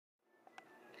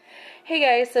Hey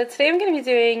guys, so today I'm going to be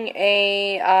doing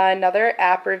another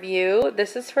app review.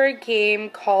 This is for a game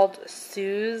called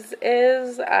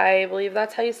Soosiz, I believe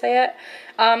that's how you say it.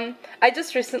 I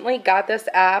just recently got this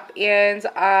app, and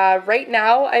right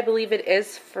now I believe it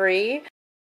is free.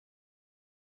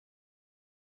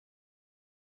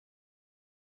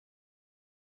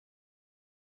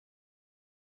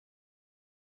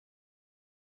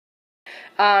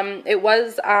 It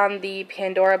was on the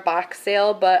Pandora box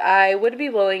sale, but I would be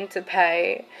willing to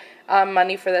pay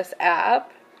money for this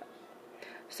app.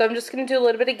 So I'm just going to do a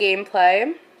little bit of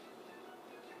gameplay.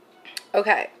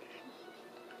 Okay.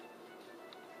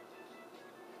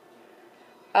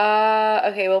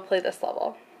 Okay, we'll play this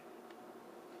level.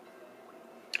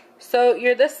 So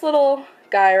you're this little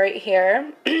guy right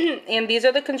here, and these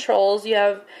are the controls. You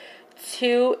have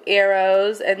two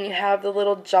arrows, and you have the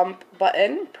little jump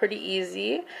button. Pretty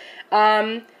easy.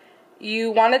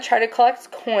 You want to try to collect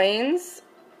coins,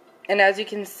 and as you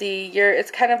can see,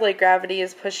 it's kind of like gravity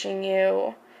is pushing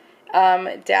you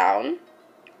down.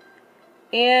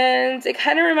 And it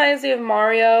kind of reminds me of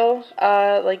Mario,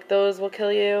 like those will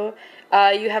kill you.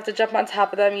 You have to jump on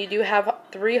top of them. You do have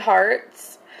 3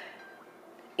 hearts.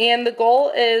 And the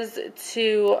goal is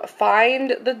to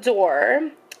find the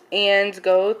door and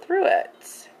go through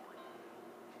it.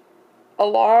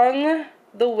 Along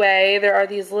the way, there are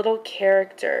these little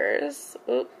characters.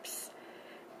 Oops.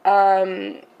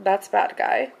 That's bad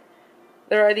guy.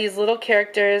 There are these little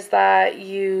characters that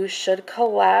you should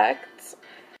collect.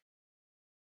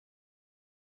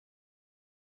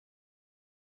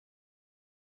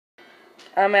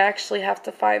 I actually have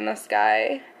to find this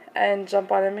guy and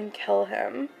jump on him and kill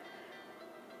him.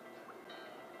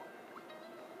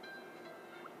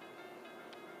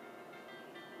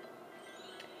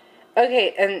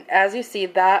 Okay, and as you see,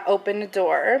 that opened a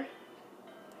door.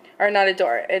 Or not a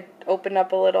door, it opened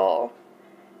up a little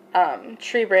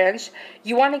tree branch.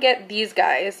 You want to get these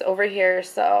guys over here,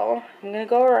 so I'm going to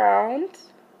go around.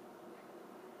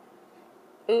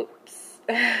 Oops.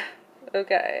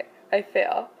 Okay, I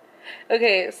fail.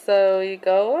 Okay, so you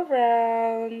go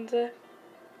around,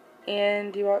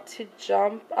 and you want to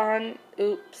jump on,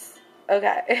 oops,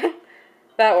 okay,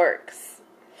 that works.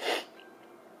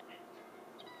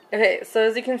 Okay, so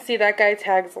as you can see, that guy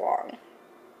tags along.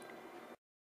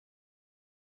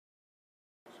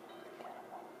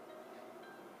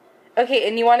 Okay,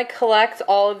 and you want to collect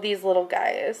all of these little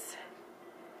guys.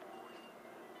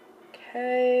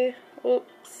 Okay,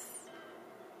 oops.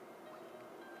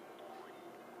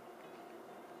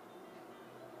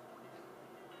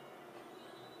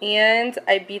 And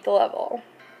I beat the level.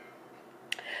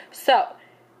 So,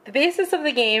 the basis of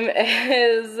the game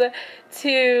is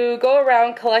to go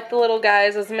around, collect the little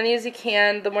guys, as many as you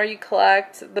can. The more you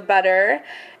collect, the better.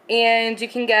 And you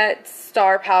can get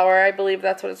star power, I believe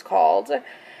that's what it's called.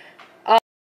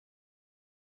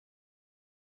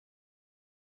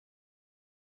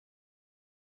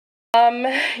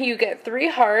 You get 3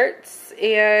 hearts,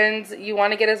 and you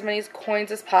want to get as many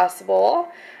coins as possible.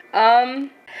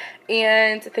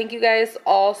 And thank you guys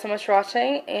all so much for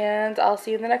watching, and I'll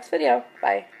see you in the next video.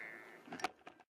 Bye.